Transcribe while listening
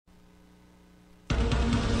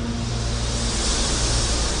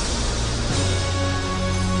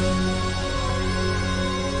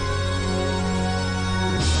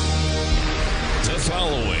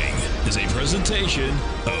presentation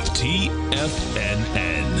of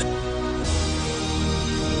TFNN.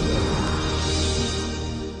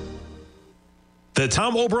 The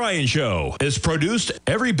Tom O'Brien Show is produced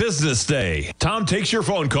every business day. Tom takes your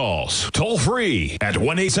phone calls toll free at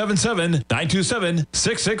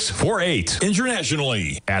 1-877-927-6648.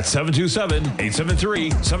 Internationally at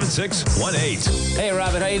 727-873-7618. Hey,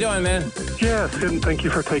 Robert, how you doing, man? Yes, and thank you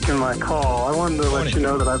for taking my call. I wanted to let you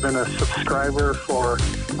know that I've been a subscriber for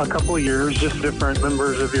a couple of years, just different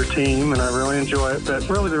members of your team, and I really enjoy it. But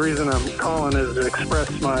really the reason I'm calling is to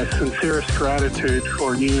express my sincerest gratitude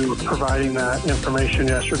for you providing that information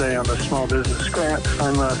yesterday on the small business grant.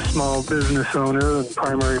 I'm a small business owner and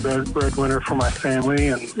primary breadwinner for my family,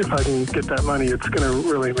 and if I can get that money, it's going to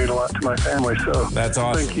really mean a lot to my family. So that's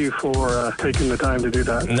awesome. Thank you for taking the time to do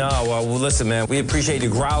that. No, well, listen, man, we appreciate you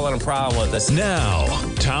growling and prowling with us. Now,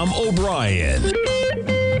 Tom O'Brien.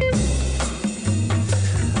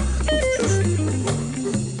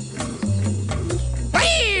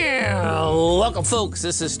 Welcome, folks.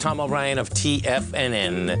 This is Tom O'Brien of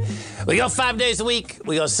TFNN. We go 5 days a week.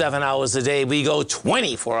 We go 7 hours a day. We go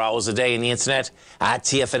 24 hours a day on the internet at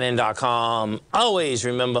TFNN.com. Always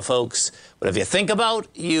remember, folks, whatever you think about,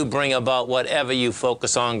 you bring about. Whatever you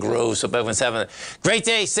focus on grows. So everyone's having a great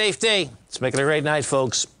day, safe day. Let's make it a great night,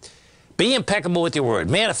 folks. Be impeccable with your word.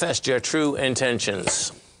 Manifest your true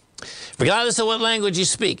intentions. Regardless of what language you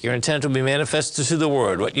speak, your intent will be manifested through the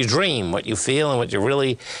word. What you dream, what you feel, and what you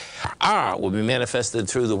really are will be manifested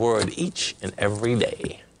through the word each and every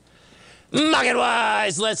day.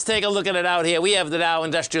 Market-wise, let's take a look at it out here. We have the Dow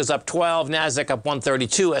Industrials up 12, NASDAQ up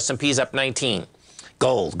 132, S&P's up 19.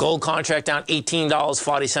 Gold contract down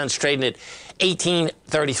 $18.40, trading at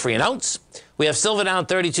 $18.33 an ounce. We have silver down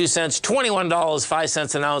 32 cents,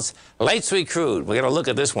 $21.05 an ounce. Light sweet crude, we got to look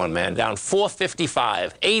at this one, man, down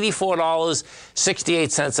 $4.55,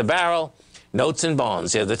 $84.68 a barrel. Notes and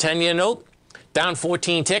bonds, yeah, the 10-year note down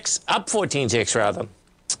 14 ticks, up 14 ticks rather.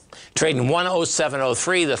 Trading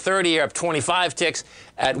 107.03, the 30-year up 25 ticks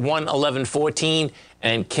at 111.14.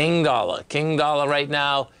 And King Dollar right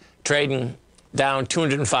now trading down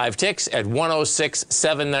 205 ticks at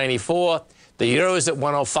 106.794. The euro is at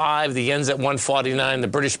 105, the yen's at 149, the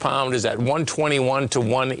British pound is at 121 to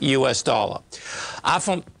 1 US dollar. Our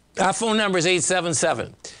phone number is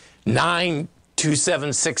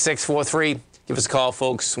 877-927-6643. Give us a call,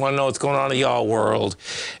 folks. Want to know what's going on in your world.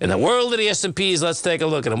 In the world of the S&Ps, let's take a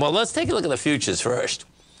look at them. Well, let's take a look at the futures first.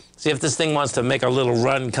 See if this thing wants to make a little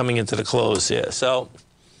run coming into the close here. So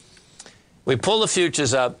we pull the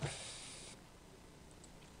futures up.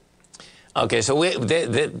 Okay, so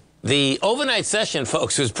the overnight session,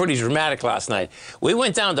 folks, was pretty dramatic last night. We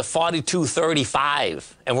went down to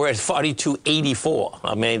 42.35, and we're at 42.84.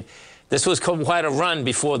 I mean, this was quite a run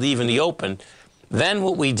before even the open. Then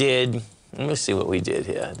what we did, let me see what we did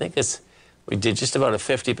here. I think we did just about a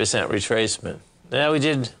 50% retracement. Yeah, we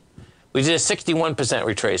did a 61%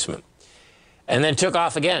 retracement, and then took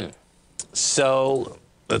off again. So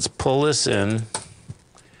let's pull this in.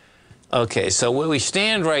 Okay, so where we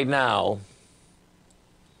stand right now,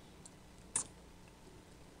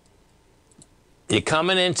 you're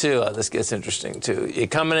coming into, this gets interesting too, you're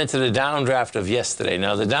coming into the downdraft of yesterday.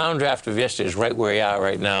 Now, the downdraft of yesterday is right where you are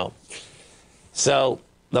right now. So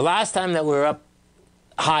the last time that we were up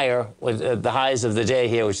higher, with the highs of the day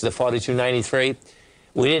here, which is the 42.93,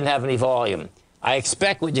 we didn't have any volume. I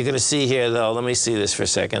expect what you're going to see here, though, let me see this for a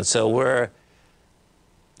second. So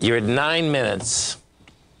you're at 9 minutes.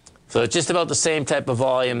 So it's just about the same type of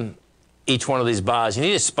volume, each one of these bars. You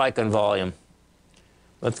need a spike on volume.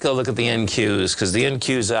 Let's go look at the NQs, because the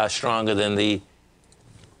NQs are stronger than the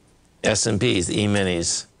S&Ps, the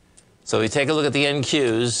E-minis. So we take a look at the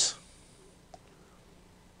NQs.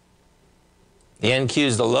 The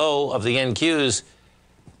NQs, the low of the NQs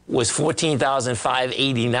was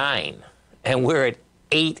 14,589, and we're at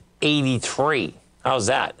 883. How's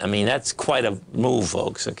that? I mean, that's quite a move,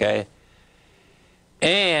 folks, okay?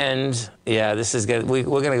 And, yeah, this is good. We're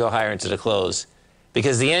going to go higher into the close,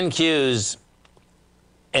 because the NQs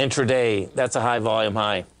intraday, that's a high volume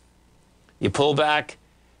high. You pull back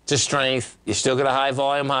to strength, you still got a high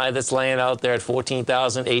volume high that's laying out there at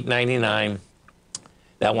 14,899.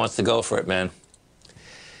 That wants to go for it, man.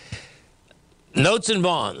 Notes and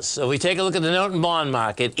bonds. So we take a look at the note and bond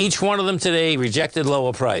market. Each one of them today rejected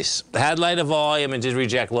lower price. Had lighter volume and did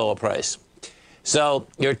reject lower price. So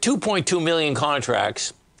your 2.2 million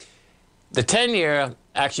contracts, the 10-year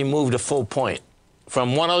actually moved a full point.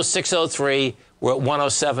 From 106.03, we're at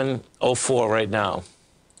 107.04 right now.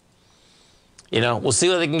 You know, we'll see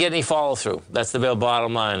whether they can get any follow-through. That's the real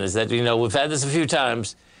bottom line, is that, you know, we've had this a few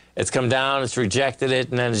times. It's come down, it's rejected it,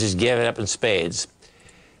 and then it's just gave it up in spades.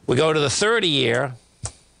 We go to the 30-year.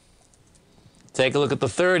 Take a look at the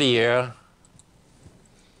 30-year.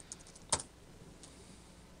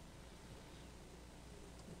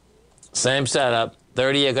 Same setup.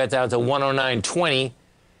 30-year got down to 109.20,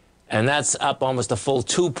 and that's up almost a full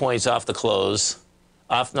 2 points off the close.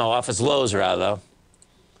 Off its lows, rather.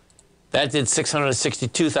 That did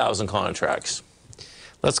 662,000 contracts.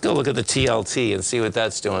 Let's go look at the TLT and see what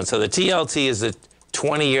that's doing. So the TLT is the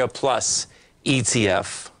 20-year plus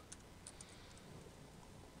ETF.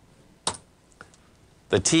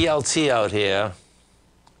 The TLT out here,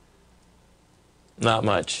 not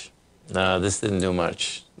much. No, this didn't do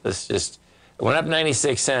much. This just it went up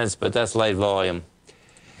 96 cents, but that's light volume.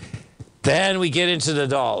 Then we get into the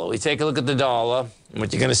dollar. We take a look at the dollar. And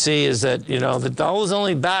what you're going to see is that, you know, the dollar's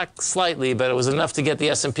only back slightly, but it was enough to get the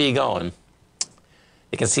S&P going.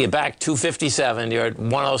 You can see it back 257. You're at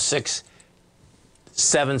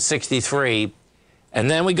 106,763. And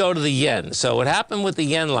then we go to the yen. So what happened with the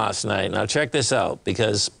yen last night, now check this out,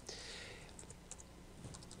 because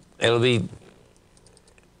it'll be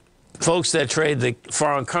folks that trade the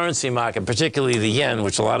foreign currency market, particularly the yen,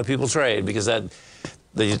 which a lot of people trade, because that,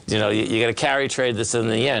 you got to carry trade that's in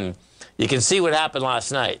the yen. You can see what happened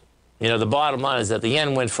last night. You know, the bottom line is that the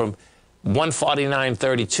yen went from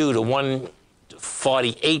 149.32 to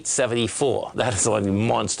 148.74. That is a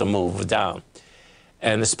monster move down.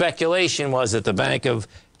 And the speculation was that the Bank of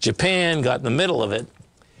Japan got in the middle of it.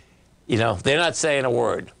 You know, they're not saying a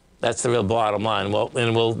word. That's the real bottom line. Well,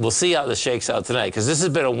 and we'll see how this shakes out tonight, because this has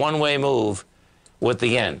been a one-way move with the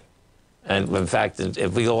yen. And in fact,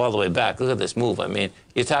 if we go all the way back, look at this move. I mean,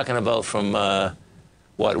 you're talking about from,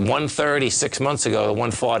 130 6 months ago to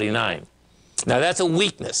 149. Now, that's a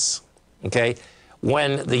weakness, okay?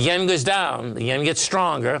 When the yen goes down, the yen gets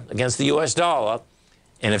stronger against the U.S. dollar.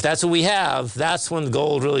 And if that's what we have, that's when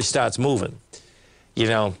gold really starts moving. You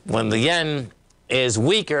know, when the yen is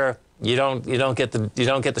weaker, you don't get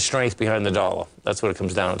the strength behind the dollar. That's what it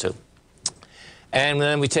comes down to. And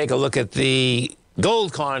then we take a look at the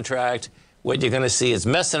gold contract. What you're going to see is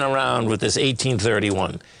messing around with this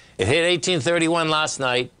 1831. It hit 1831 last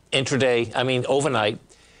night, intraday. I mean overnight.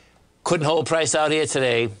 Couldn't hold price out here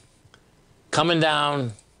today. Coming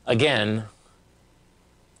down again.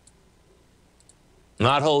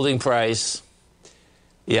 Not holding price.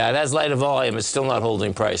 Yeah, it has lighter volume. It's still not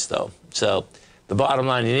holding price, though. So the bottom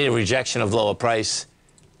line, you need a rejection of lower price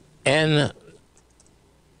in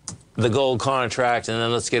the gold contract, and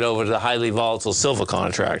then let's get over to the highly volatile silver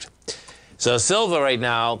contract. So silver right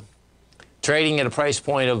now, trading at a price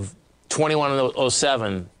point of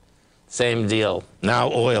 21.07, same deal. Now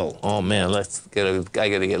oil. Oh, man, I got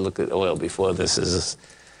to look at oil before this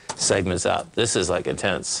segment's up. This is like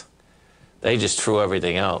intense. They just threw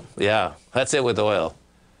everything out. Yeah, that's it with oil.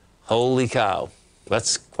 Holy cow.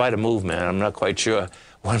 That's quite a move, man. I'm not quite sure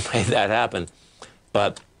what made that happen.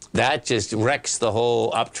 But that just wrecks the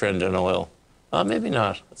whole uptrend in oil. Oh, maybe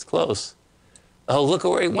not. It's close. Oh, look at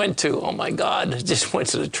where it went to. Oh, my God. It just went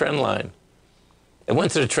to the trend line. It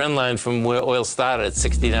went to the trend line from where oil started at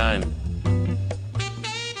 69.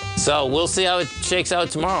 So we'll see how it shakes out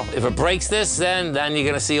tomorrow. If it breaks this, then you're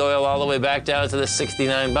going to see oil all the way back down to the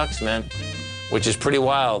 69 bucks, man, which is pretty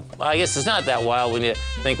wild. Well, I guess it's not that wild when you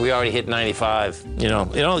think we already hit 95. You know,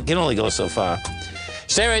 it can only go so far.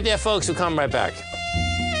 Stay right there, folks. We'll come right back.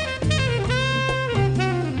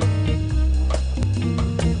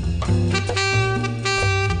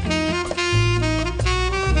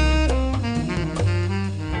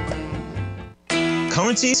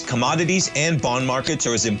 Currencies, commodities, and bond markets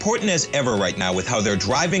are as important as ever right now with how they're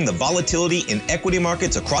driving the volatility in equity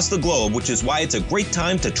markets across the globe, which is why it's a great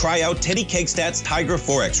time to try out Teddy Kegstad's Tiger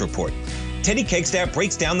Forex Report. Teddy Kegstad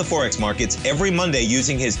breaks down the Forex markets every Monday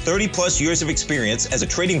using his 30-plus years of experience as a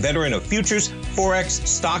trading veteran of futures, Forex,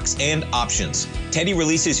 stocks, and options. Teddy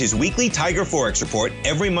releases his weekly Tiger Forex Report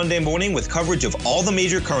every Monday morning with coverage of all the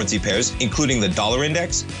major currency pairs, including the dollar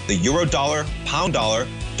index, the euro dollar, pound dollar,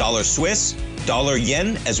 dollar Swiss, dollar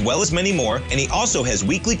yen, as well as many more, and he also has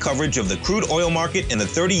weekly coverage of the crude oil market and the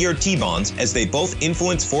 30-year T-bonds, as they both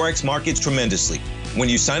influence Forex markets tremendously. When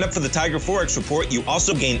you sign up for the Tiger Forex Report, you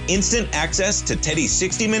also gain instant access to Teddy's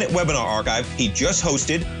 60-minute webinar archive he just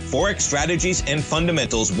hosted, Forex Strategies and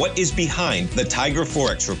Fundamentals, What is Behind the Tiger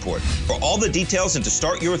Forex Report. For all the details and to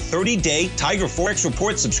start your 30-day Tiger Forex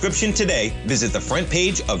Report subscription today, visit the front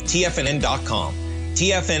page of TFNN.com.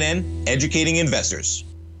 TFNN, educating investors.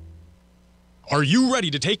 Are you ready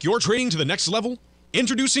to take your trading to the next level?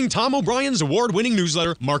 Introducing Tom O'Brien's award-winning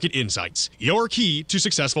newsletter, Market Insights, your key to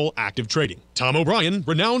successful active trading. Tom O'Brien,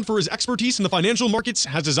 renowned for his expertise in the financial markets,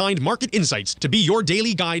 has designed Market Insights to be your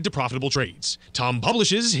daily guide to profitable trades. Tom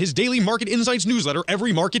publishes his daily Market Insights newsletter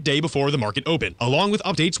every market day before the market open, along with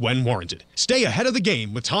updates when warranted. Stay ahead of the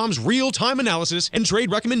game with Tom's real-time analysis and trade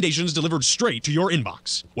recommendations delivered straight to your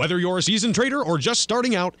inbox. Whether you're a seasoned trader or just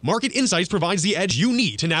starting out, Market Insights provides the edge you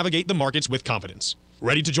need to navigate the markets with confidence.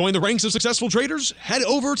 Ready to join the ranks of successful traders? Head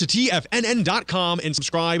over to TFNN.com and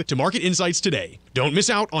subscribe to Market Insights today. Don't miss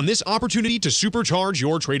out on this opportunity to supercharge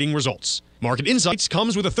your trading results. Market Insights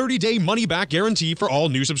comes with a 30-day money-back guarantee for all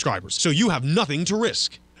new subscribers, so you have nothing to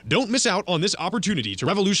risk. Don't miss out on this opportunity to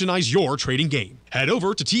revolutionize your trading game. Head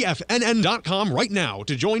over to TFNN.com right now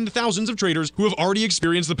to join the thousands of traders who have already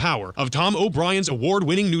experienced the power of Tom O'Brien's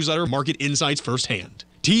award-winning newsletter, Market Insights, firsthand.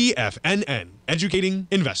 TFNN, educating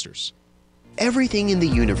investors. Everything in the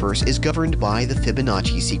universe is governed by the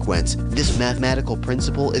Fibonacci sequence. This mathematical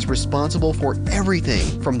principle is responsible for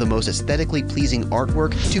everything from the most aesthetically pleasing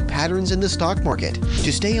artwork to patterns in the stock market.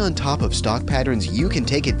 To stay on top of stock patterns you can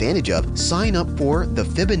take advantage of, sign up for the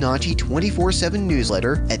Fibonacci 24/7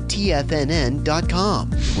 newsletter at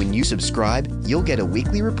TFNN.com. When you subscribe, you'll get a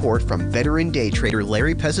weekly report from veteran day trader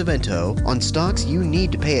Larry Pesavento on stocks you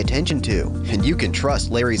need to pay attention to. And you can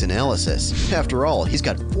trust Larry's analysis. After all, he's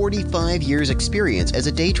got 45 years experience as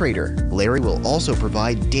a day trader. Larry will also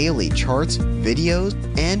provide daily charts, videos,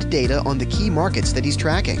 and data on the key markets that he's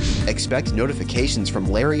tracking. Expect notifications from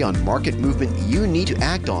Larry on market movement you need to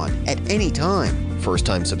act on at any time.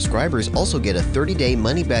 First-time subscribers also get a 30-day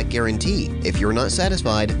money-back guarantee. If you're not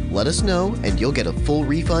satisfied, let us know and you'll get a full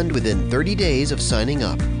refund within 30 days of signing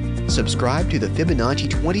up. Subscribe to the Fibonacci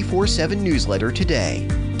 24/7 newsletter today.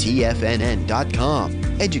 TFNN.com,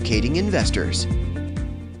 educating investors.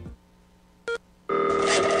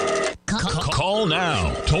 Call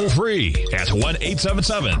now, toll free at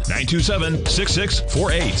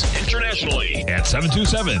 1-877-927-6648. Internationally at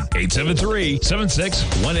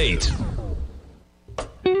 727-873-7618.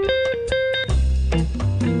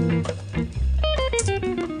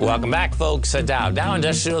 Welcome back, folks. Dow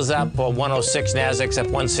Industrials up 106, Nasdaq's up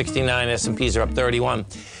 169, S&Ps are up 31.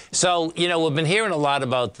 So, we've been hearing a lot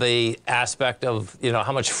about the aspect of,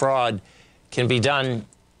 how much fraud can be done,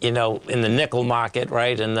 in the nickel market,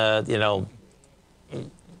 right? And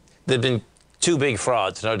there've been two big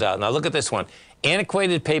frauds, no doubt. Now look at this one.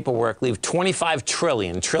 Antiquated paperwork leave 25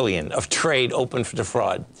 trillion of trade open for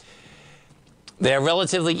fraud. They're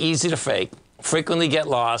relatively easy to fake, frequently get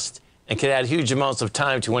lost, and can add huge amounts of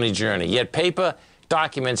time to any journey. Yet paper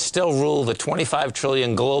documents still rule the 25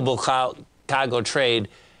 trillion global cargo trade,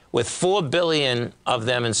 with 4 billion of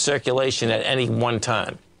them in circulation at any one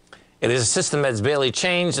time. It is a system that's barely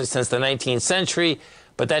changed since the 19th century,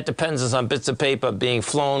 but that depends on bits of paper being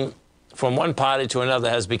flown from one party to another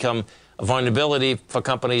has become a vulnerability for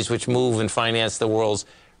companies which move and finance the world's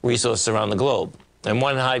resources around the globe. And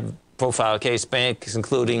one high-profile case, banks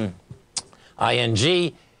including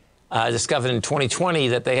ING, discovered in 2020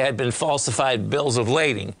 that they had been falsified bills of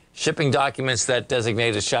lading, shipping documents that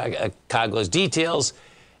designated cargo's details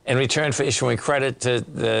in return for issuing credit to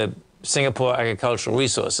the Singapore Agricultural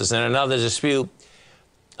Resources. In another dispute,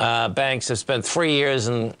 banks have spent 3 years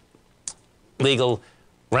in legal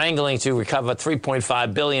wrangling to recover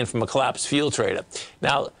 $3.5 billion from a collapsed fuel trader.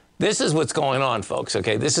 Now, this is what's going on, folks,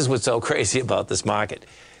 okay? This is what's so crazy about this market.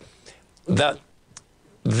 In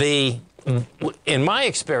my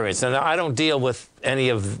experience, and I don't deal with any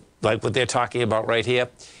of like what they're talking about right here,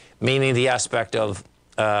 meaning the aspect of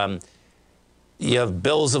you have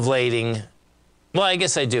bills of lading. Well, I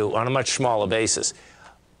guess I do on a much smaller basis.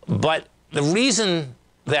 But the reason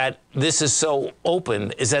that this is so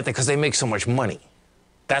open is that because they make so much money.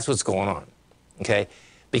 That's what's going on, okay?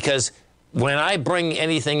 Because when I bring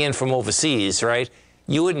anything in from overseas, right,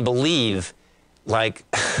 you wouldn't believe, like,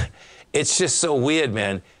 it's just so weird,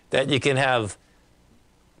 man, that you can have,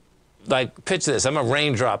 like, picture this. I'm a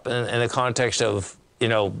raindrop in the context of,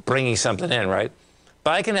 bringing something in, right?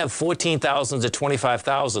 But I can have 14,000 to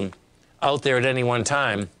 25,000 out there at any one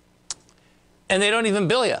time, and they don't even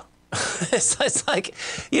bill you. it's like,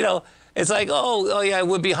 it's like, oh yeah,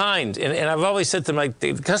 we're behind. And I've always said to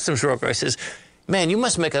the customs broker, I says, man, you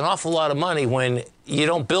must make an awful lot of money when you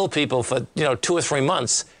don't bill people for, 2 or 3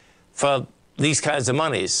 months for these kinds of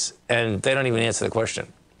monies, and they don't even answer the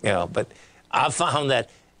question, But I've found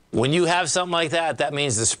that when you have something like that, that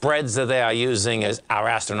means the spreads that they are using are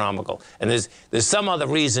astronomical. And there's some other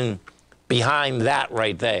reason behind that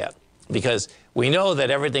right there. Because we know that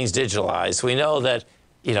everything's digitalized. We know that,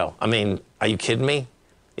 I mean, are you kidding me?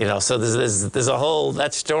 You know, so there's a whole,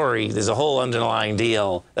 that story, there's a whole underlying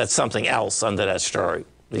deal that's something else under that story.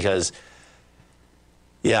 Because,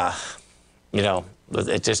 yeah, you know,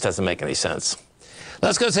 it just doesn't make any sense.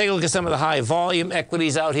 Let's go take a look at some of the high volume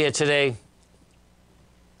equities out here today.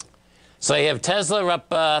 So you have Tesla up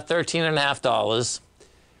 $13.50.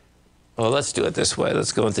 Well, let's do it this way.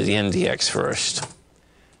 Let's go into the NDX first.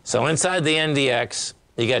 So inside the NDX,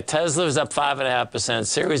 you got Tesla's up 5.5%,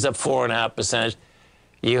 Series up 4.5%.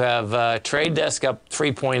 You have Trade Desk up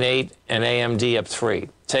 3.8 and AMD up 3.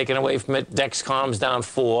 Taken away from it, Dexcom's down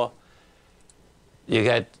 4. You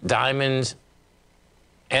got Diamond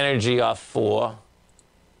Energy off 4.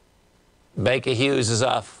 Baker Hughes is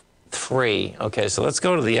off 3. Okay, so let's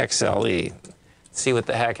go to the XLE. See what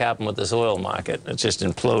the heck happened with this oil market. It just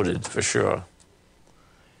imploded for sure.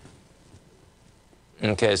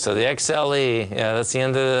 Okay, so the XLE, yeah, that's the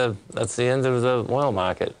end of the oil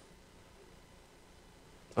market.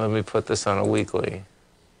 Let me put this on a weekly.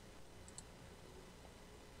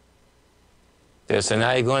 Yeah, so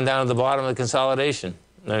now you're going down to the bottom of the consolidation.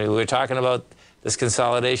 I mean, we were talking about this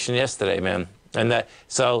consolidation yesterday, man. And that,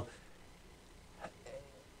 so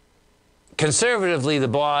conservatively, the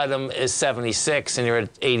bottom is 76 and you're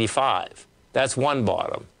at 85. That's one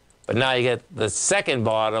bottom. But now you get the second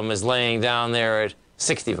bottom is laying down there at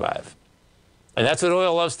 65. And that's what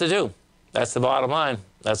oil loves to do. That's the bottom line.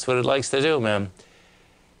 That's what it likes to do, man.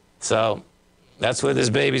 So that's where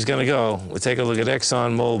this baby's going to go. We'll take a look at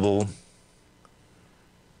ExxonMobil.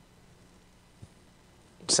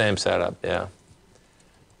 Same setup, yeah.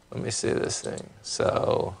 Let me see this thing.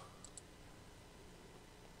 So,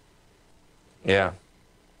 yeah.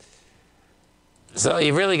 So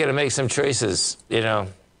you really got to make some choices, you know,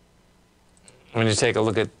 when you take a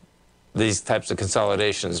look at these types of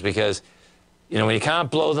consolidations, because, you know, when you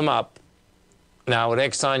can't blow them up, now with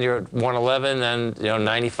Exxon you're at 111, and, you know,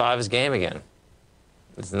 95 is game again.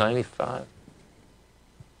 It's 95.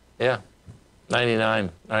 Yeah, 99.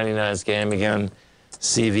 99 is game again.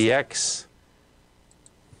 CVX.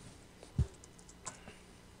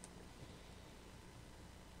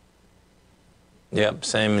 Yep,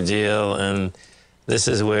 same deal. And this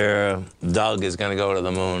is where Doug is going to go to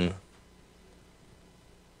the moon.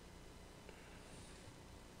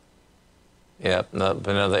 Yep,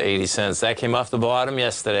 another 80 cents. That came off the bottom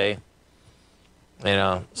yesterday. You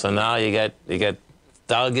know, so now you got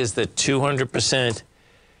Doug is the 200%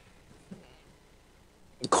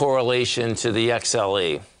 correlation to the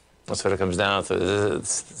XLE. That's what it comes down to.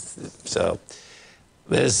 So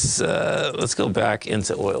there's, let's go back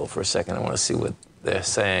into oil for a second. I want to see what they're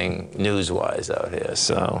saying news-wise out here.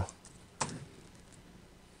 So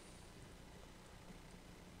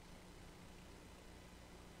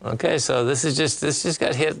okay, so this just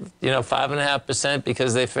got hit, you know, 5.5%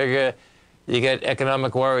 because they figure you get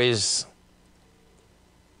economic worries.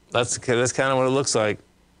 That's kind of what it looks like,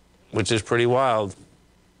 which is pretty wild.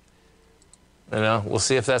 You know, we'll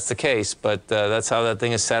see if that's the case, but that's how that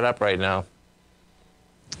thing is set up right now.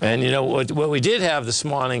 And you know what we did have this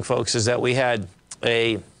morning, folks, is that we had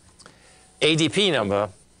a ADP number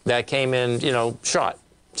that came in, you know, short.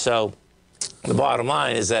 So the bottom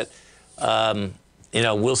line is that, you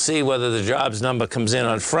know, we'll see whether the jobs number comes in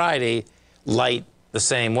on Friday light the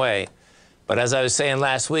same way. But as I was saying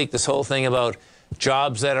last week, this whole thing about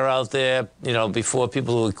jobs that are out there, you know, before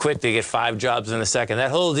people who quit, they get 5 jobs in a second.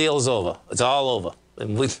 That whole deal is over. It's all over.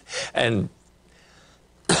 And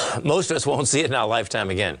most of us won't see it in our lifetime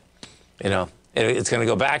again. You know, it's going to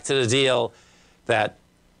go back to the deal that,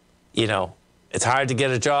 you know, it's hard to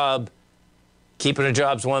get a job. Keeping a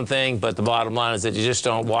job's one thing, but the bottom line is that you just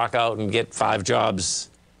don't walk out and get 5 jobs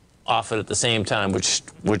offered at the same time,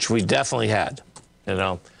 which we definitely had, you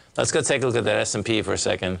know. Let's go take a look at that S&P for a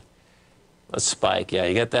second. Let's spike. Yeah,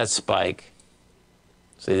 you get that spike.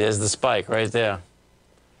 See, there's the spike right there.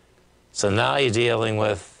 So now you're dealing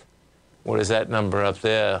with, what is that number up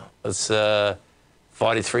there? It's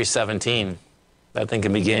 43.17. That thing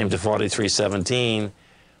can be gamed to 43.17.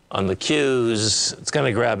 On the Qs, it's going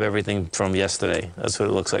to grab everything from yesterday. That's what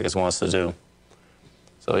it looks like it wants to do.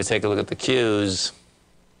 So we take a look at the Qs.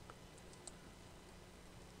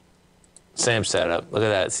 Same setup. Look at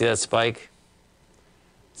that. See that spike?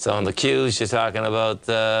 So on the Qs, you're talking about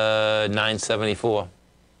 974.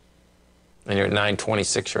 And you're at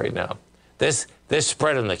 926 right now. This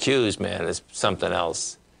spread on the Qs, man, is something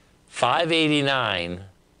else. 589.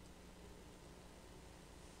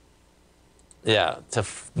 Yeah, to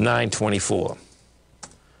 924.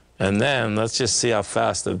 And then let's just see how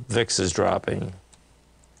fast the VIX is dropping.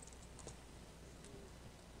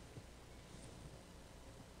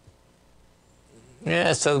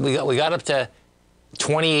 Yeah, so we got up to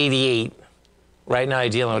 2088. Right now, you're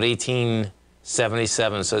dealing with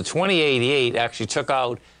 1877. So 2088 actually took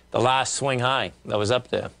out the last swing high that was up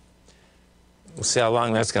there. We'll see how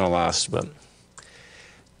long that's going to last. But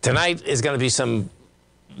tonight is going to be some.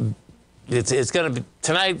 It's going to be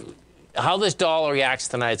tonight. How this dollar reacts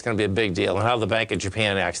tonight is going to be a big deal, and how the Bank of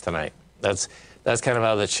Japan acts tonight. That's kind of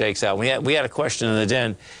how that shakes out. We had a question in the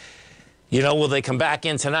den. You know, will they come back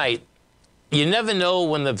in tonight? You never know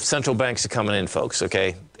when the central banks are coming in, folks,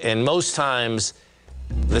 okay? And most times,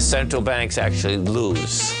 the central banks actually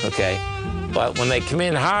lose, okay? But when they come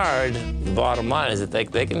in hard, the bottom line is that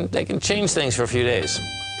they can change things for a few days.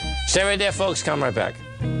 Stay right there, folks. Come right back.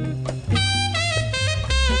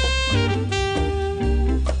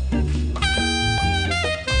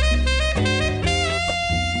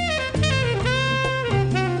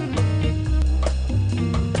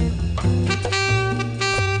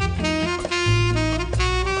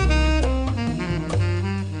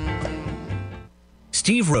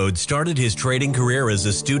 Steve Rhodes started his trading career as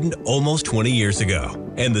a student almost 20 years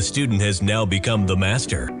ago, and the student has now become the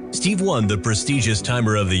master. Steve won the prestigious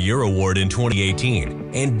Timer of the Year award in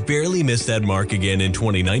 2018 and barely missed that mark again in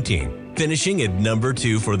 2019, finishing at number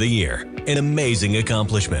 2 for the year. An amazing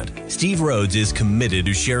accomplishment. Steve Rhodes is committed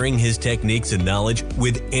to sharing his techniques and knowledge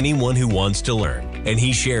with anyone who wants to learn, and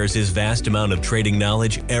he shares his vast amount of trading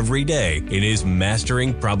knowledge every day in his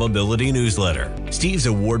Mastering Probability newsletter. Steve's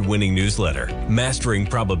award-winning newsletter, Mastering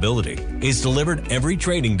Probability, is delivered every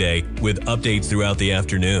trading day with updates throughout the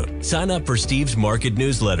afternoon. Sign up for Steve's market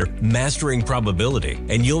newsletter, Mastering Probability,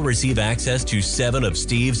 and you'll receive access to 7 of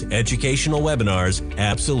Steve's educational webinars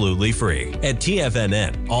absolutely free. At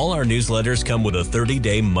TFNN, all our newsletters come with a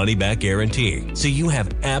 30-day money-back guarantee, so you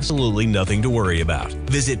have absolutely nothing to worry about.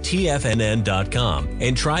 Visit TFNN.com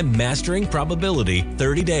and try Mastering Probability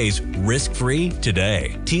 30 days risk-free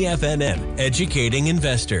today. TFNN, educating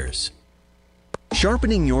investors.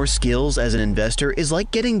 Sharpening your skills as an investor is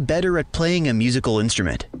like getting better at playing a musical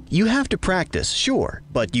instrument. You have to practice, sure,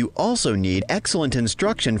 but you also need excellent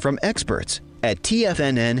instruction from experts. At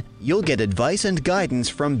TFNN, you'll get advice and guidance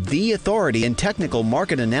from the authority in technical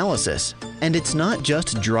market analysis. And it's not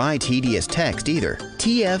just dry, tedious text either.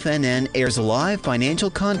 TFNN airs live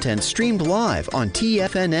financial content streamed live on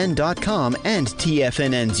TFNN.com and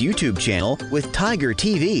TFNN's YouTube channel with Tiger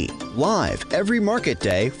TV, live every market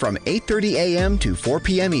day from 8:30 a.m. to 4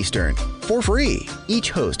 p.m. Eastern, for free.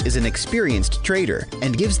 Each host is an experienced trader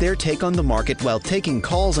and gives their take on the market while taking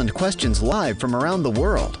calls and questions live from around the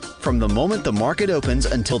world. From the moment the market opens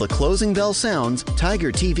until the closing bell sounds,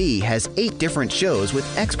 Tiger TV has 8 different shows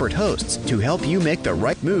with expert hosts to help you make the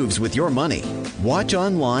right moves with your money. Watch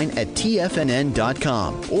online at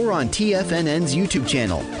TFNN.com or on TFNN's YouTube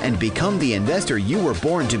channel and become the investor you were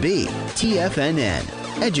born to be.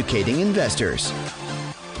 TFNN, educating investors.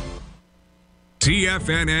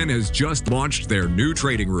 TFNN has just launched their new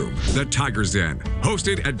trading room, the Tiger's Den.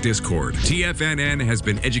 Hosted at Discord, TFNN has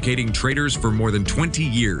been educating traders for more than 20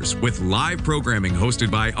 years with live programming hosted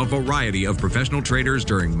by a variety of professional traders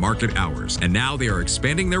during market hours. And now they are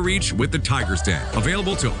expanding their reach with the Tiger's Den,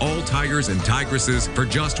 available to all tigers and tigresses for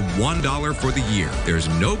just $1 for the year. There's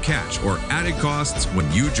no catch or added costs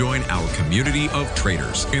when you join our community of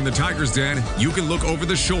traders. In the Tiger's Den, you can look over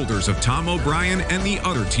the shoulders of Tom O'Brien and the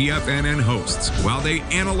other TFNN hosts while they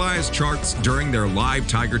analyze charts during their live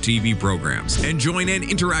Tiger TV programs, and join an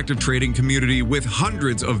interactive trading community with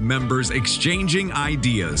hundreds of members exchanging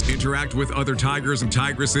ideas. Interact with other tigers and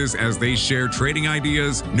tigresses as they share trading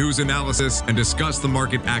ideas, news analysis, and discuss the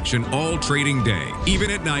market action all trading day, even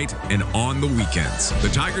at night and on the weekends. The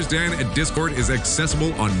Tiger's Den at Discord is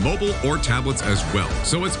accessible on mobile or tablets as well,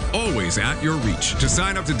 so it's always at your reach. To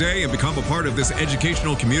sign up today and become a part of this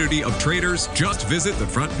educational community of traders, just visit the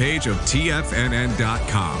front page of TFNN.com.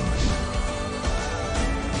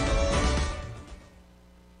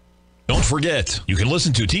 Don't forget, you can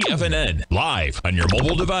listen to TFNN live on your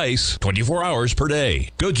mobile device 24 hours per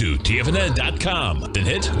day. Go to TFNN.com, then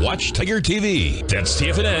hit Watch Tiger TV. That's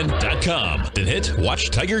TFNN.com, then hit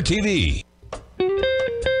Watch Tiger TV.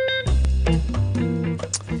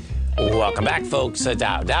 Welcome back, folks.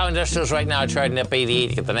 Dow Industrials right now trading up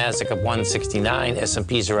 88. Get the Nasdaq up 169.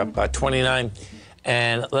 S&Ps are up 29.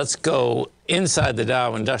 And let's go inside the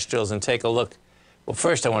Dow Industrials and take a look. Well,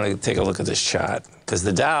 first I want to take a look at this chart, because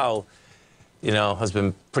the Dow, you know, has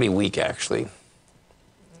been pretty weak, actually.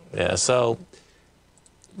 Yeah, so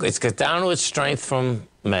it's got down to its strength from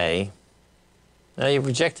May. Now, you've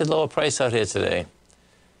rejected lower price out here today.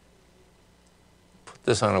 Put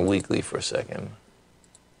this on a weekly for a second.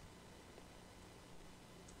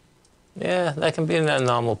 Yeah, that can be a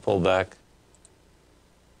normal pullback.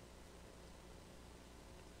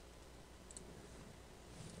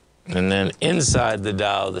 And then inside the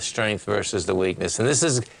Dow, the strength versus the weakness. And this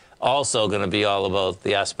is also going to be all about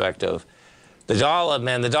the aspect of the dollar.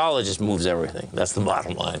 Man, the dollar just moves everything. That's the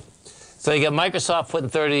bottom line. So you got Microsoft putting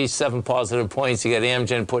 37 positive points. You got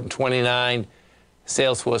Amgen putting 29.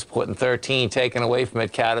 Salesforce putting 13, taken away from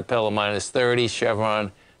it. Caterpillar minus 30.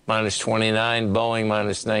 Chevron minus 29. Boeing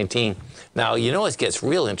minus 19. Now, you know what gets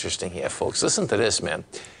real interesting here, folks? Listen to this, man.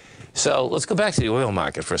 So let's go back to the oil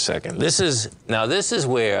market for a second. This is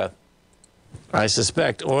where I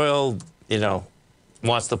suspect oil,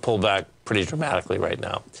 wants to pull back pretty dramatically right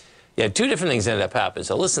now. You had two different things ended up happening.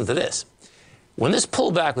 So listen to this. When this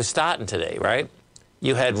pullback was starting today, right,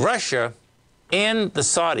 you had Russia and the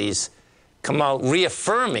Saudis come out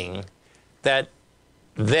reaffirming that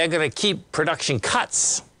they're going to keep production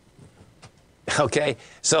cuts. Okay?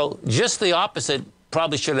 So just the opposite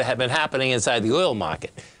probably should have been happening inside the oil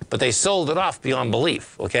market. But they sold it off beyond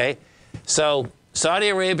belief, okay? So Saudi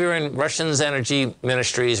Arabia and Russia's energy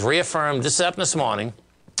ministries reaffirmed, this happened this morning,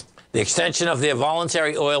 the extension of their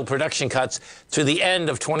voluntary oil production cuts through the end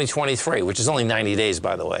of 2023, which is only 90 days,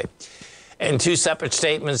 by the way. In two separate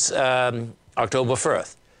statements, October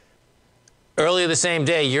 1st. Earlier the same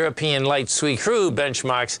day, European light sweet crude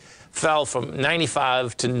benchmarks fell from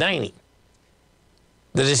 95 to 90.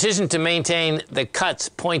 The decision to maintain the cuts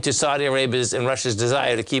point to Saudi Arabia's and Russia's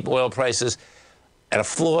desire to keep oil prices at a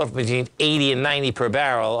floor of between 80 and 90 per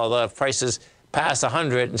barrel, although if prices pass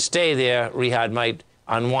 100 and stay there, Riyadh might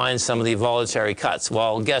unwind some of the voluntary cuts.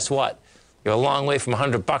 Well, guess what? You're a long way from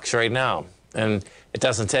 $100 right now, and it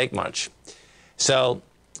doesn't take much. So,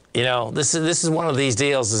 this is one of these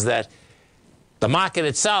deals is that the market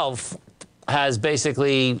itself has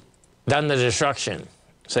basically done the destruction.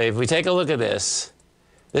 So if we take a look at this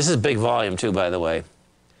is big volume too, by the way.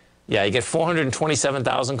 Yeah, you get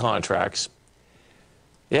 427,000 contracts.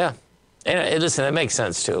 Yeah, and listen, it makes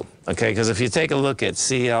sense too, okay? Because if you take a look at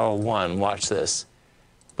CL1, watch this.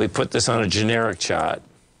 We put this on a generic chart.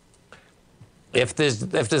 If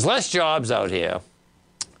there's less jobs out here,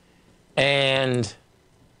 and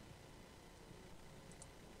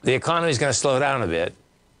the economy is going to slow down a bit,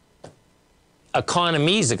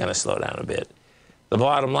 economies are going to slow down a bit. The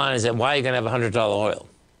bottom line is that why are you going to have $100 oil?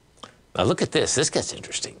 Now look at this. This gets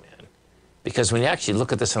interesting, man. Because when you actually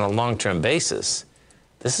look at this on a long-term basis,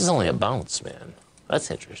 this is only a bounce, man.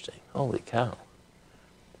 That's interesting. Holy cow.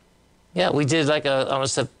 Yeah, we did like about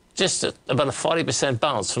a 40%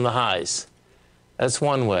 bounce from the highs. That's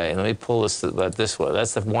one way. Let me pull this way.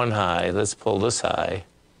 That's the one high. Let's pull this high.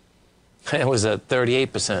 It was at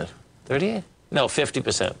 38%. 38? No,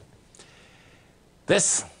 50%.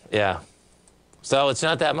 This, yeah. So it's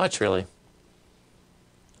not that much, really.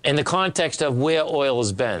 In the context of where oil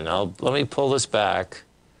has been, let me pull this back.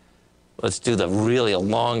 Let's do a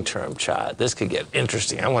long-term chart. This could get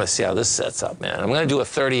interesting. I want to see how this sets up, man. I'm going to do a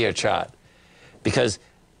 30-year chart. Because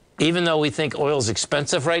even though we think oil's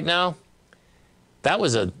expensive right now, that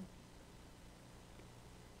was a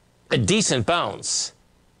decent bounce.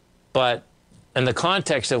 But in the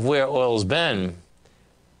context of where oil's been,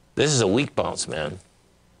 this is a weak bounce, man.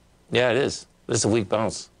 Yeah, it is. This is a weak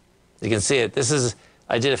bounce. You can see it.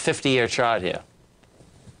 I did a 50-year chart here.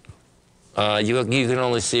 You can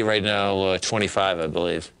only see right now 25, I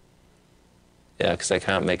believe. Yeah, because I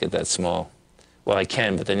can't make it that small. Well, I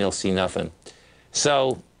can, but then you'll see nothing.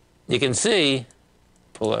 So you can see,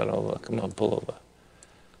 pull that over. Come on, pull over.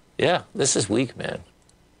 Yeah, this is weak, man.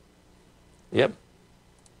 Yep.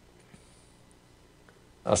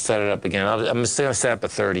 I'll set it up again. I'm still going to set up a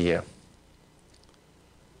 30-year.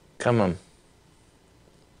 Come on.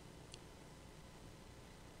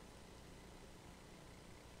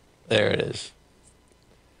 There it is.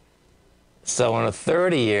 So on a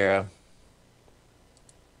 30-year,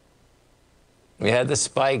 we had the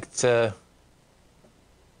spike to,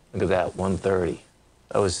 look at that, 130.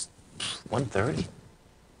 That was 130.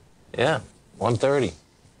 Yeah, 130.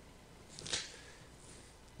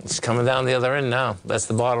 It's coming down the other end now. That's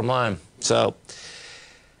the bottom line. So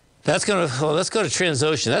that's going to, let's go to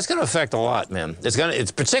Transocean. That's going to affect a lot, man.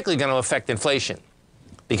 It's particularly going to affect inflation.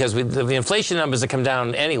 Because the inflation numbers that come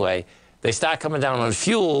down anyway, they start coming down on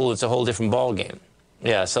fuel, it's a whole different ballgame.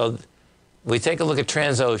 Yeah, so we take a look at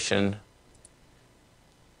Transocean.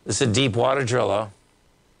 This is a deep water driller,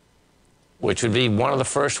 which would be one of the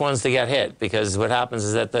first ones to get hit, because what happens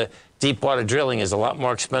is that the deep water drilling is a lot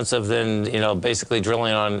more expensive than, basically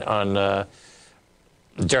drilling on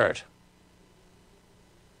dirt.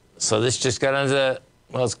 So this just got into,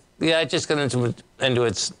 it just got into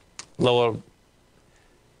its lower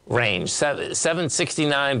range.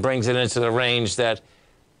 769 brings it into the range that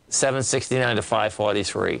 769 to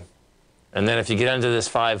 543. And then if you get under this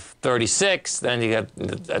 536, then you got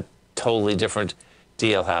a totally different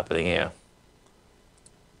deal happening here.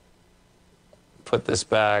 Put this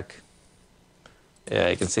back. Yeah,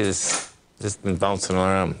 you can see this just been bouncing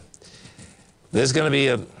around. There's going to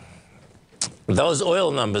be those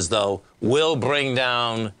oil numbers, though, will bring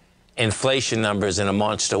down inflation numbers in a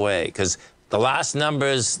monster way, because the last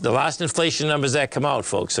inflation numbers that come out,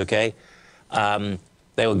 folks, okay,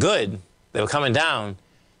 they were good. They were coming down.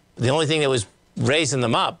 The only thing that was raising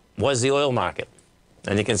them up was the oil market.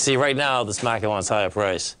 And you can see right now this market wants higher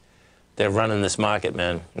price. They're running this market,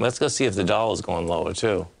 man. Let's go see if the dollar's going lower,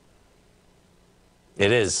 too.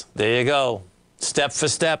 It is. There you go. Step for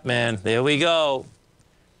step, man. There we go.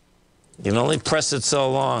 You can only press it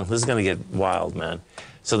so long. This is going to get wild, man.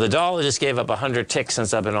 So the dollar just gave up 100 ticks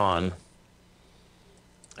since I've been on.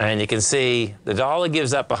 And you can see the dollar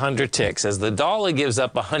gives up 100 ticks. As the dollar gives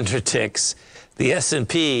up 100 ticks, the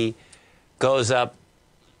S&P goes up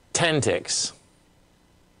 10 ticks.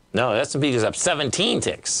 No, the S&P goes up 17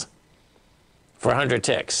 ticks for 100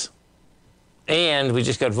 ticks. And we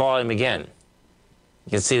just got volume again.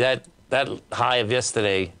 You can see that high of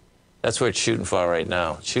yesterday, that's where it's shooting for right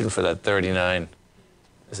now. It's shooting for that 39.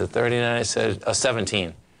 Is it 39? I said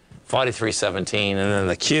 17. 43.17. And then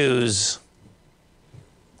the Qs.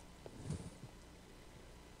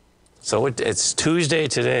 So it's Tuesday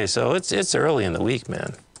today. So it's early in the week,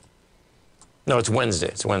 man. No, it's Wednesday.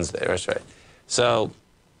 It's Wednesday. That's right. So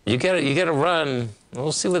you got to run.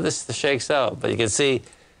 We'll see where this shakes out. But you can see,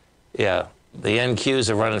 yeah, the NQs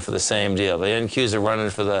are running for the same deal. The NQs are running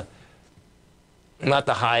for the, not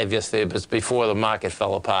the high of yesterday, but before the market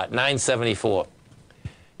fell apart. 974.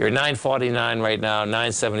 You're at 949 right now.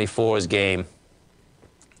 974 is game.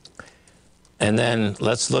 And then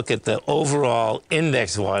let's look at the overall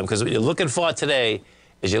index volume, because what you're looking for today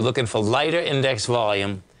is you're looking for lighter index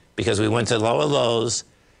volume because we went to lower lows.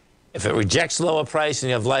 If it rejects lower price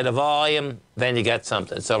and you have lighter volume, then you got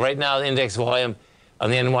something. So right now the index volume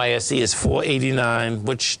on the NYSE is 489,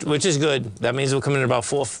 which is good. That means we'll come in at about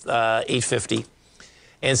 850.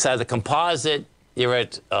 Inside the composite, you're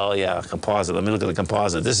at, oh yeah, composite. Let me look at the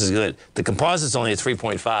composite. This is good. The composite's only at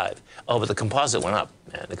 3.5. Oh, but the composite went up,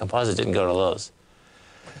 man. The composite didn't go to lows.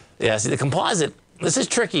 Yeah, see, the composite, this is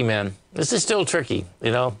tricky, man. This is still tricky,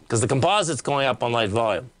 you know, because the composite's going up on light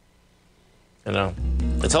volume. You know,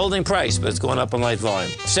 it's holding price, but it's going up on light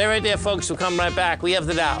volume. Stay right there, folks. We'll come right back. We have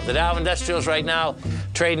the Dow. The Dow Industrials right now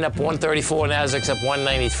trading up 134. Nasdaq's up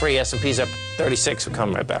 193. S&P's up 36. We'll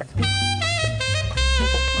come right back.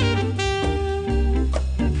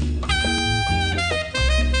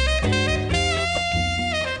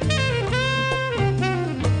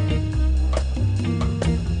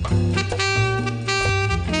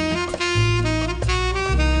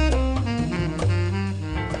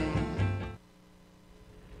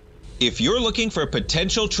 If you're looking for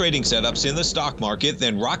potential trading setups in the stock market,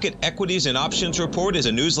 then Rocket Equities and Options Report is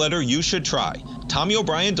a newsletter you should try. Tommy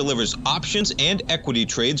O'Brien delivers options and equity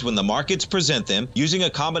trades when the markets present them, using a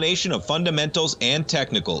combination of fundamentals and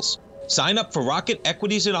technicals. Sign up for Rocket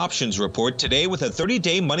Equities and Options Report today with a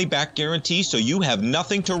 30-day money-back guarantee, so you have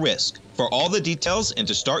nothing to risk. For all the details and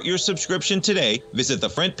to start your subscription today, visit the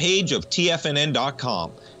front page of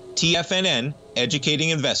TFNN.com. TFNN, educating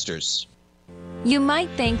investors. You might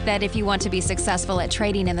think that if you want to be successful at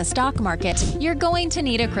trading in the stock market, you're going to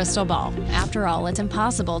need a crystal ball. After all, it's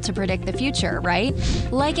impossible to predict the future, right?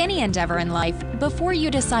 Like any endeavor in life, before you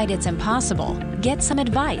decide it's impossible, get some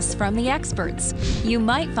advice from the experts. You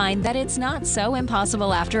might find that it's not so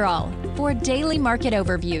impossible after all. For daily market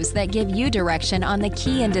overviews that give you direction on the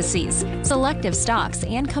key indices, selective stocks,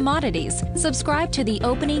 and commodities, subscribe to the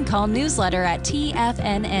Opening Call newsletter at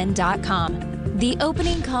TFNN.com. The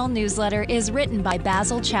Opening Call newsletter is written by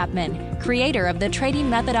Basil Chapman, creator of the trading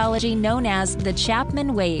methodology known as the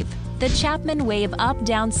Chapman Wave. The Chapman Wave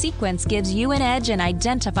up-down sequence gives you an edge in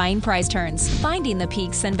identifying price turns, finding the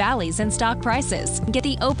peaks and valleys in stock prices. Get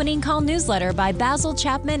the Opening Call newsletter by Basil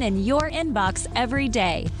Chapman in your inbox every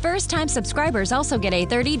day. First-time subscribers also get a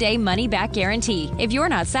 30-day money-back guarantee. If you're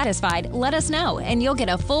not satisfied, let us know, and you'll get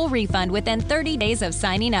a full refund within 30 days of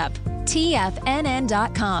signing up.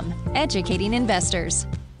 TFNN.com, educating investors.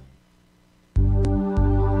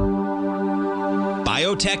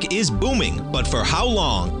 Biotech is booming, but for how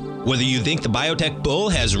long? Whether you think the biotech bull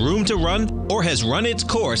has room to run or has run its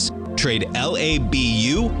course, trade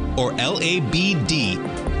LABU or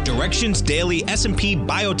LABD. Direction's daily S&P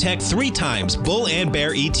Biotech 3 times bull and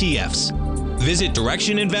bear ETFs. Visit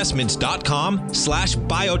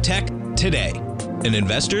directioninvestments.com/biotech today. An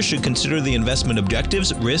investor should consider the investment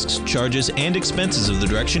objectives, risks, charges, and expenses of the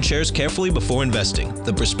direction shares carefully before investing.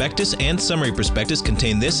 The prospectus and summary prospectus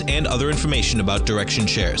contain this and other information about direction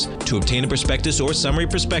shares. To obtain a prospectus or summary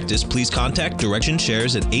prospectus, please contact Direction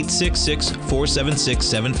Shares at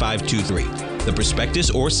 866-476-7523. The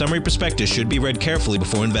prospectus or summary prospectus should be read carefully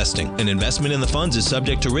before investing. An investment in the funds is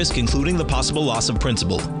subject to risk, including the possible loss of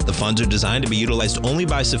principal. The funds are designed to be utilized only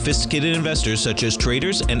by sophisticated investors such as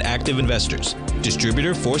traders and active investors.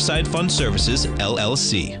 Distributor Foreside Fund Services,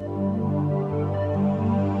 LLC.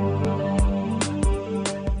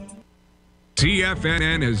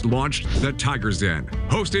 TFNN has launched The Tiger's Den.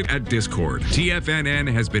 Hosted at Discord,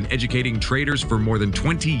 TFNN has been educating traders for more than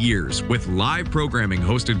 20 years with live programming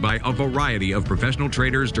hosted by a variety of professional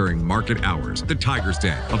traders during market hours. The Tiger's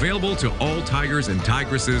Den, available to all tigers and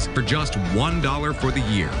tigresses for just $1 for the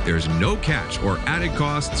year. There's no catch or added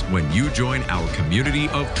costs when you join our community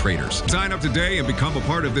of traders. Sign up today and become a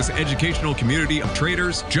part of this educational community of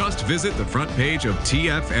traders. Just visit the front page of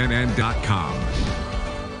TFNN.com.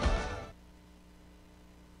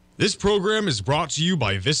 This program is brought to you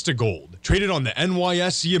by Vista Gold, traded on the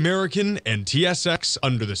NYSE American and TSX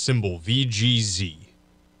under the symbol VGZ.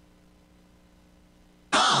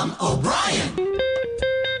 Tom O'Brien.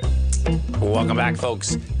 Welcome back,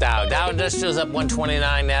 folks. Dow Industrials up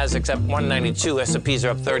 129, Nasdaq's up 192, S&Ps are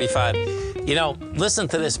up 35. You know, listen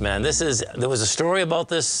to this, man. There was a story about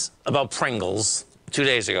this, about Pringles 2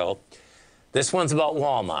 days ago. This one's about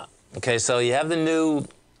Walmart. Okay, so you have the new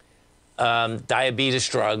diabetes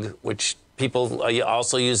drug, which people are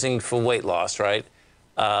also using for weight loss, right?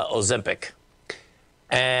 Ozempic.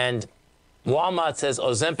 And Walmart says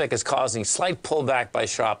Ozempic is causing slight pullback by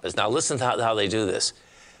shoppers. Now listen to how they do this.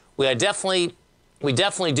 We definitely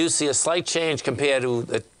do see a slight change compared to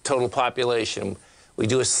the total population. We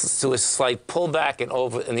do a slight pullback in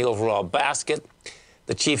the overall basket.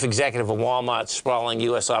 The chief executive of Walmart's sprawling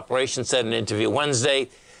U.S. operation said in an interview Wednesday,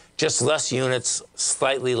 just less units,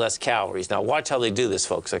 slightly less calories. Now, watch how they do this,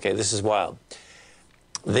 folks, okay? This is wild.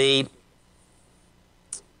 The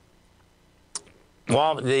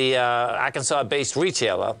Arkansas-based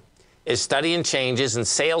retailer is studying changes in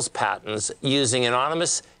sales patterns using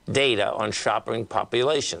anonymous data on shopping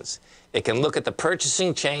populations. It can look at the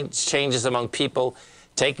purchasing changes among people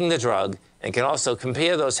taking the drug and can also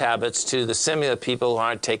compare those habits to the similar people who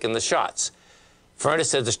aren't taking the shots.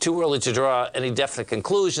 Furnace says it's too early to draw any definite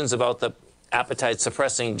conclusions about the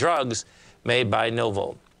appetite-suppressing drugs made by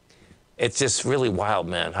Novo. It's just really wild,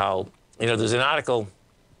 man, how, you know, there's an article,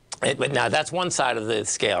 but now that's one side of the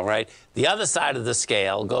scale, right? The other side of the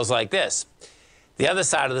scale goes like this. The other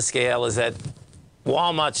side of the scale is that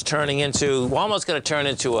Walmart's going to turn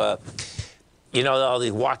into a, you know, all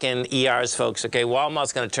these walk-in ERs, folks, okay?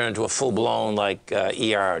 Walmart's going to turn into a full-blown, like,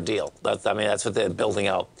 ER deal. That's what they're building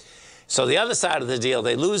out. So the other side of the deal,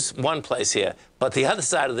 they lose one place here, but the other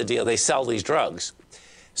side of the deal, they sell these drugs.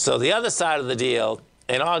 So the other side of the deal,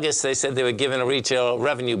 in August, they said they were giving a retail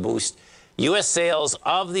revenue boost. U.S. sales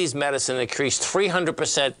of these medicines increased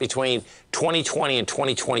 300% between 2020 and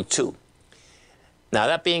 2022. Now,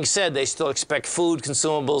 that being said, they still expect food,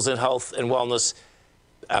 consumables, and health and wellness,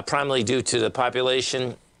 primarily due to the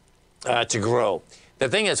population, to grow. The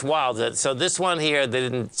thing is wild, so this one here, they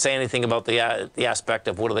didn't say anything about the aspect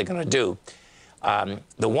of what are they going to do.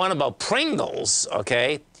 The one about Pringles,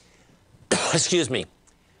 okay, excuse me,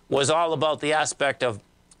 was all about the aspect of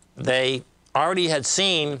they already had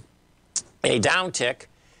seen a downtick,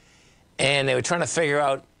 and they were trying to figure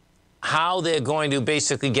out how they're going to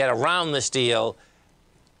basically get around this deal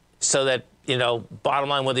so that, you know, bottom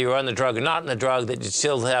line, whether you're on the drug or not on the drug, that you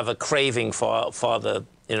still have a craving for the,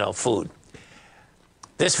 you know, food.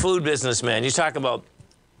 This food business, man, you talk about,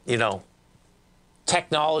 you know,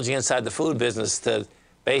 technology inside the food business to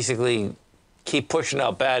basically keep pushing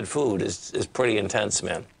out bad food is pretty intense,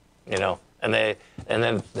 man. You know, and then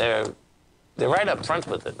they're right up front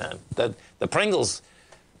with it, man. The Pringles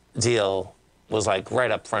deal was like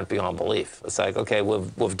right up front beyond belief. It's like, okay,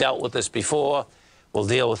 we've dealt with this before, we'll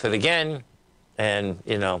deal with it again, and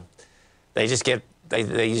you know, they just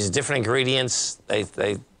they use different ingredients.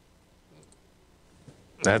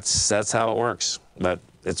 That's how it works. But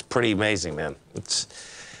it's pretty amazing, man.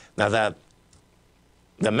 Now that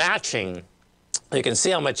the matching, you can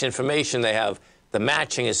see how much information they have. The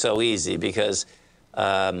matching is so easy because, you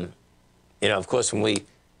know, of course, when we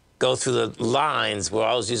go through the lines, we're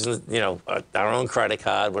always using, you know, our own credit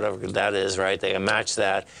card, whatever that is, right? They can match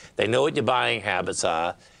that. They know what your buying habits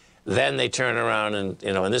are. Then they turn around and,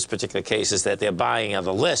 you know, in this particular case is that they're buying on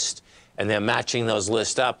the list and they're matching those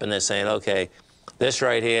lists up and they're saying, okay, this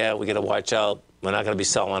right here, we got to watch out. We're not going to be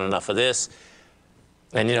selling enough of this.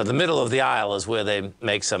 And, you know, the middle of the aisle is where they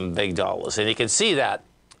make some big dollars. And you can see that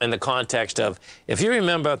in the context of, if you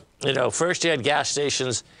remember, you know, first you had gas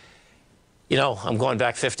stations, you know, I'm going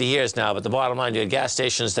back 50 years now, but the bottom line, you had gas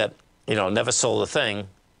stations that, you know, never sold a thing,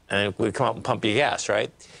 and we'd come up and pump your gas,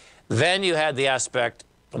 right? Then you had the aspect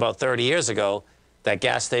about 30 years ago that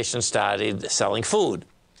gas stations started selling food.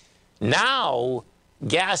 Now,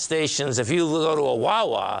 gas stations, if you go to a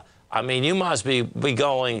Wawa, I mean, you must be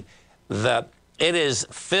going that it is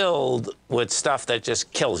filled with stuff that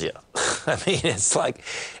just kills you. I mean, it's like,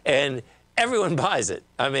 and everyone buys it.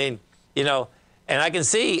 I mean, you know, and I can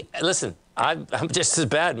see, listen, I'm just as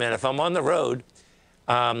bad, man. If I'm on the road,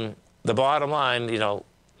 the bottom line, you know,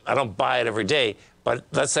 I don't buy it every day, but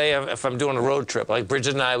let's say if I'm doing a road trip, like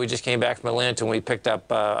Bridget and I, we just came back from Atlanta and we picked up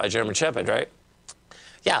a German Shepherd, right?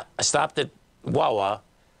 Yeah, I stopped at Wawa,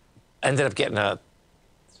 ended up getting a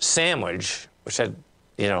sandwich, which I,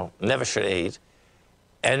 you know, never should have ate.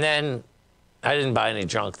 And then I didn't buy any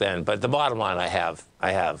junk then, but the bottom line, I have,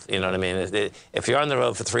 you know what I mean? If you're on the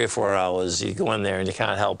road for 3 or 4 hours, you go in there and you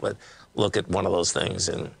can't help but look at one of those things.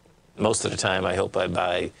 And most of the time, I hope I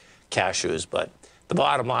buy cashews. But the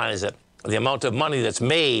bottom line is that the amount of money that's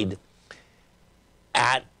made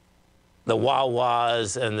at the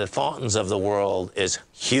Wawas and the Thorntons of the world is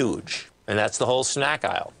huge. And that's the whole snack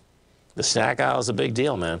aisle. The snack aisle is a big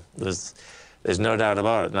deal, man. There's no doubt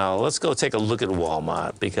about it. Now, let's go take a look at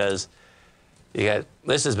Walmart, because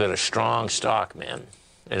this has been a strong stock, man.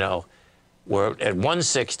 You know, we're at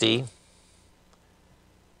 160.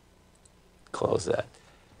 Close that.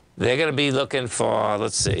 They're going to be looking for,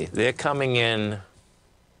 let's see, they're coming in.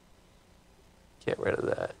 Get rid of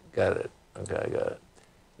that. Got it. Okay, I got it.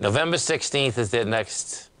 November 16th is their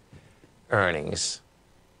next earnings.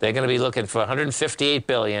 They're going to be looking for $158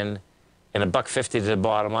 billion and $1.50 to the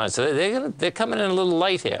bottom line. So they're coming in a little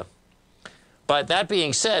light here. But that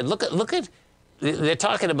being said, look at they're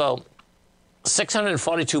talking about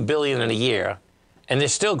 $642 billion in a year, and they're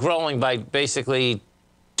still growing by basically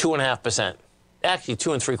 2.5%. Actually,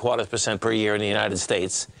 2.75% per year in the United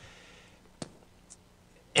States.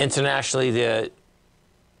 Internationally, they're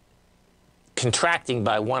contracting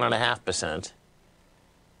by 1.5%.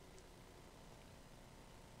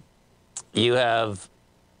 You have,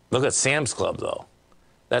 look at Sam's Club, though.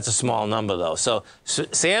 That's a small number, though. So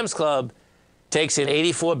Sam's Club takes in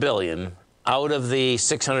 $84 billion out of the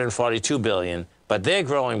 $642 billion, but they're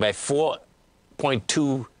growing by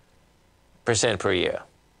 4.2% per year.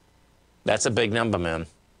 That's a big number, man.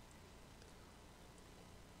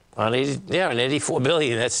 On $84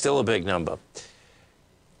 billion, that's still a big number.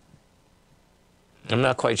 I'm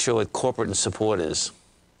not quite sure what corporate and support is.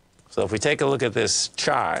 So if we take a look at this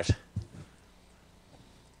chart,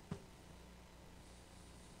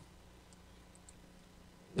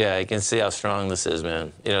 yeah, you can see how strong this is,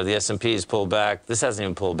 man. You know, the S&P's pulled back. This hasn't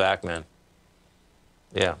even pulled back, man.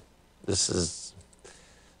 Yeah, this is,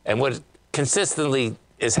 and what consistently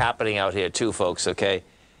is happening out here too, folks, okay,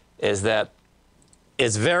 is that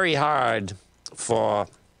it's very hard for,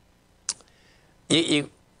 if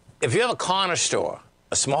you have a corner store,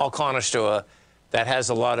 a small corner store that has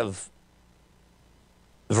a lot of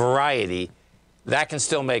variety, that can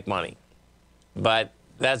still make money. But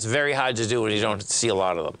that's very hard to do when you don't see a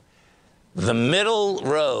lot of them. The middle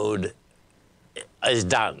road is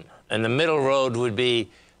done. And the middle road would be,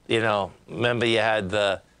 you know, remember you had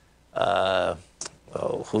the,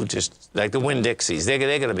 like the Winn-Dixies. They're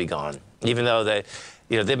going to be gone. Even though they,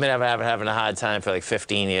 you know, they've been having a hard time for like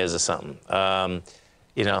 15 years or something.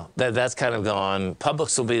 You know, that's kind of gone.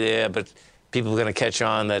 Publix will be there, but people are going to catch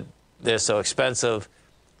on that they're so expensive.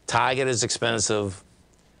 Target is expensive.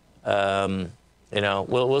 You know,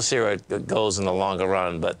 we'll see where it goes in the longer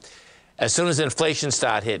run. But as soon as inflation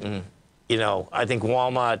start hitting, you know, I think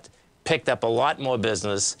Walmart picked up a lot more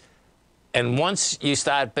business. And once you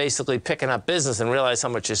start basically picking up business and realize how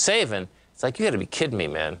much you're saving, it's like, you got to be kidding me,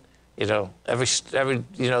 man. You know, every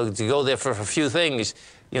you know, to go there for a few things,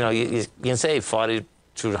 you know, you can save $40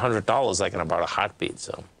 to $100 like in about a heartbeat.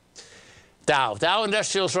 So Dow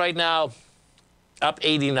Industrials right now up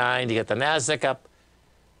 89. You got the Nasdaq up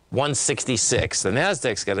 166. The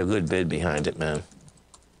Nasdaq's got a good bid behind it, man.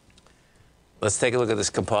 Let's take a look at this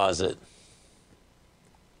composite.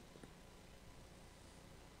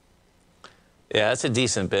 Yeah, that's a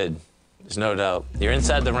decent bid. There's no doubt. You're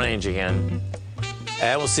inside the range again.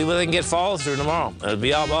 And we'll see what they can get follow through tomorrow. It'll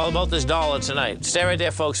be all about this dollar tonight. Stay right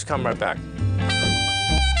there, folks. Come right back.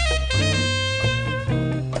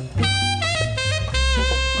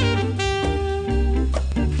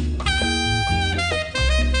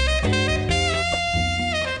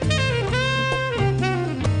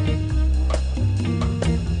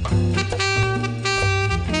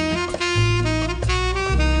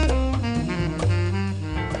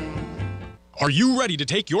 Are you ready to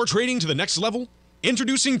take your trading to the next level?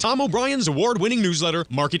 Introducing Tom O'Brien's award-winning newsletter,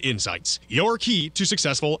 Market Insights, your key to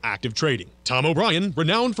successful active trading. Tom O'Brien,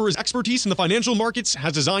 renowned for his expertise in the financial markets,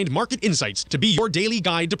 has designed Market Insights to be your daily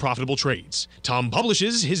guide to profitable trades. Tom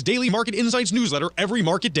publishes his daily Market Insights newsletter every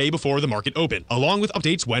market day before the market open, along with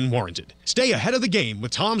updates when warranted. Stay ahead of the game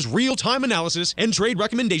with Tom's real-time analysis and trade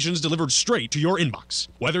recommendations delivered straight to your inbox.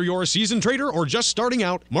 Whether you're a seasoned trader or just starting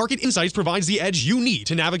out, Market Insights provides the edge you need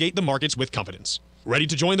to navigate the markets with confidence. Ready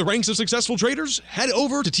to join the ranks of successful traders? Head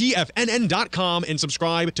over to TFNN.com and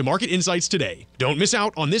subscribe to Market Insights today. Don't miss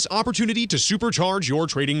out on this opportunity to supercharge your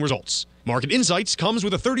trading results. Market Insights comes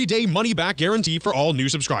with a 30-day money-back guarantee for all new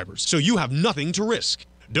subscribers, so you have nothing to risk.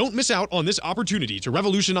 Don't miss out on this opportunity to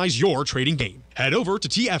revolutionize your trading game. Head over to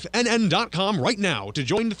TFNN.com right now to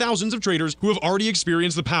join the thousands of traders who have already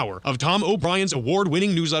experienced the power of Tom O'Brien's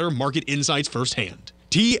award-winning newsletter, Market Insights, firsthand.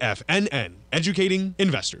 TFNN, educating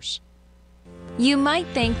investors. You might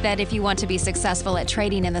think that if you want to be successful at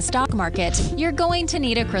trading in the stock market, you're going to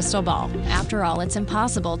need a crystal ball. After all, it's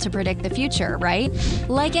impossible to predict the future, right?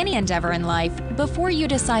 Like any endeavor in life, before you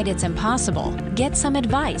decide it's impossible, get some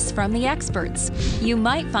advice from the experts. You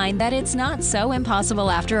might find that it's not so impossible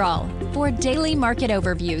after all. For daily market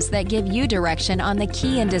overviews that give you direction on the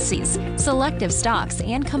key indices, selective stocks,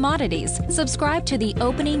 and commodities, subscribe to the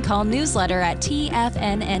Opening Call newsletter at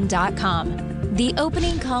TFNN.com. The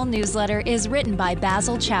Opening Call newsletter is written by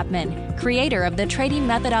Basil Chapman, creator of the trading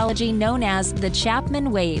methodology known as the Chapman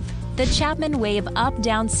Wave. The Chapman Wave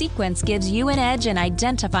up-down sequence gives you an edge in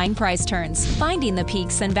identifying price turns, finding the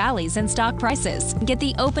peaks and valleys in stock prices. Get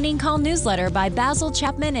the Opening Call newsletter by Basil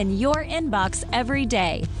Chapman in your inbox every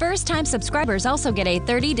day. First-time subscribers also get a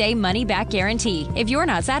 30-day money-back guarantee. If you're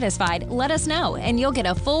not satisfied, let us know, and you'll get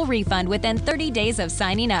a full refund within 30 days of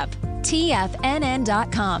signing up.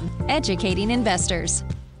 TFNN.com, educating investors.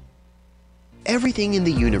 Everything in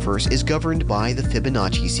the universe is governed by the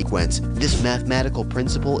Fibonacci sequence. This mathematical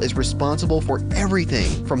principle is responsible for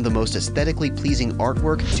everything from the most aesthetically pleasing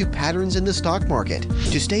artwork to patterns in the stock market.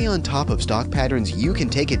 To stay on top of stock patterns you can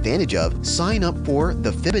take advantage of, sign up for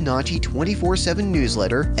the Fibonacci 24/7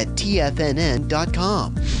 newsletter at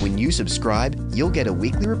TFNN.com. When you subscribe, you'll get a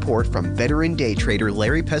weekly report from veteran day trader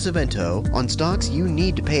Larry Pesavento on stocks you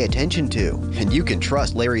need to pay attention to. And you can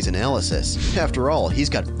trust Larry's analysis. After all, he's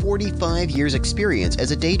got 45 years experience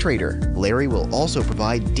as a day trader. Larry will also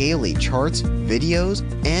provide daily charts, videos,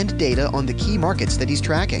 and data on the key markets that he's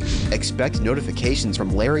tracking. Expect notifications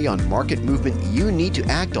from Larry on market movement you need to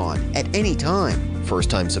act on at any time.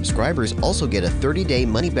 First-time subscribers also get a 30-day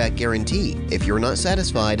money-back guarantee. If you're not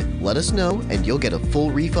satisfied, let us know and you'll get a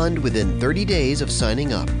full refund within 30 days of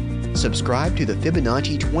signing up. Subscribe to the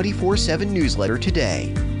Fibonacci 24/7 newsletter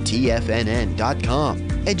today. TFNN.com,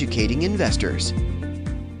 educating investors.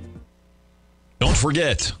 Don't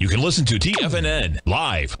forget, you can listen to TFNN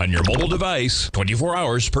live on your mobile device 24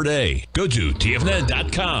 hours per day. Go to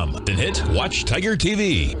TFNN.com, then hit Watch Tiger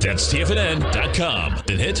TV. That's TFNN.com,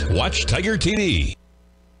 then hit Watch Tiger TV.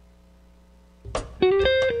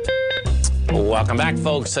 Welcome back,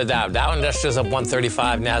 folks. Dow Industrials up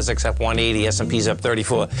 135, Nasdaq's up 180, S&P's up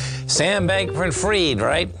 34. Sam Bankman-Fried,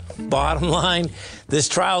 right? Bottom line, this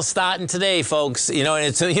trial's starting today, folks. And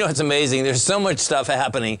it's amazing. There's so much stuff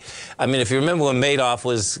happening. I mean, if you remember when Madoff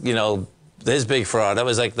was, his big fraud, that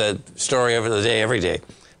was like the story of the day every day.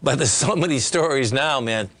 But there's so many stories now,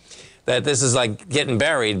 man, that this is like getting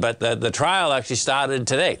buried. But the trial actually started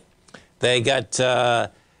today. They got, and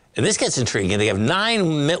this gets intriguing. They have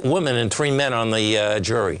 9 women and 3 men on the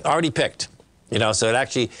jury, already picked. So it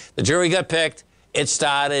actually, the jury got picked. It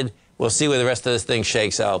started. We'll see where the rest of this thing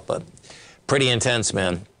shakes out, but pretty intense,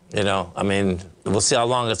 man. I mean, we'll see how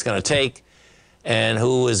long it's going to take and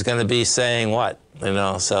who is going to be saying what,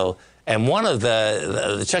 So, and one of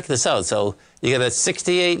check this out. So you got a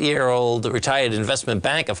 68-year-old retired investment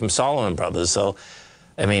banker from Solomon Brothers. So,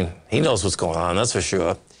 I mean, he knows what's going on, that's for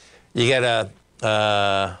sure. You got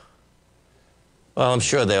well, I'm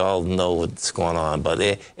sure they all know what's going on, but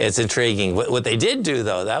it's intriguing. What they did do,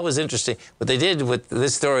 though, that was interesting. What they did, what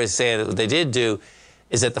this story is saying, what they did do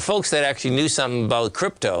is that the folks that actually knew something about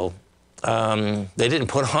crypto, they didn't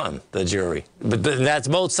put on the jury. But that's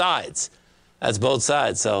both sides. That's both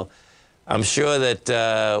sides. So I'm sure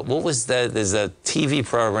that, what was that? There's a TV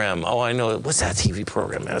program. Oh, I know. What's that TV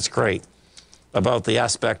program? That's great. About the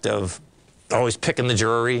aspect of always picking the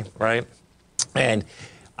jury, right? And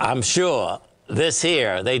I'm sure this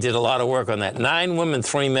here, they did a lot of work on that. 9 women,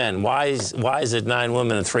 3 men. Why is it 9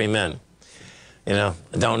 women and 3 men? I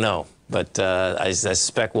don't know. But I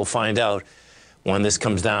suspect we'll find out when this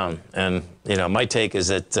comes down. And, my take is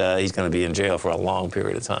that he's going to be in jail for a long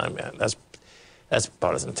period of time, man. That's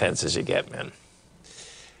about as intense as you get, man.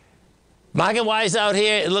 Market-wise out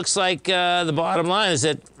here, it looks like the bottom line is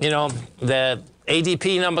that, you know, the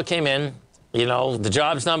ADP number came in. You know, the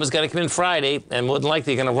jobs number's got to come in Friday, and more than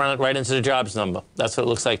likely you're going to run it right into the jobs number. That's what it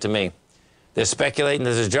looks like to me. They're speculating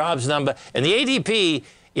there's a jobs number. And the ADP,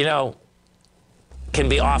 you know, can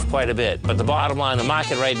be off quite a bit. But the bottom line, the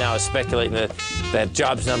market right now is speculating that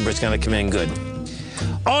jobs number is going to come in good.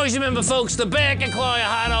 Always remember, folks, the bear can claw your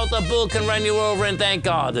heart out, the bull can run you over, and thank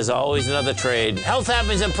God there's always another trade. Health,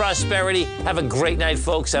 happiness, and prosperity. Have a great night,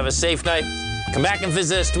 folks. Have a safe night. Come back and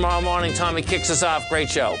visit us tomorrow morning. Tommy kicks us off. Great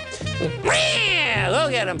show.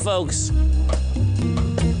 Look at him, folks.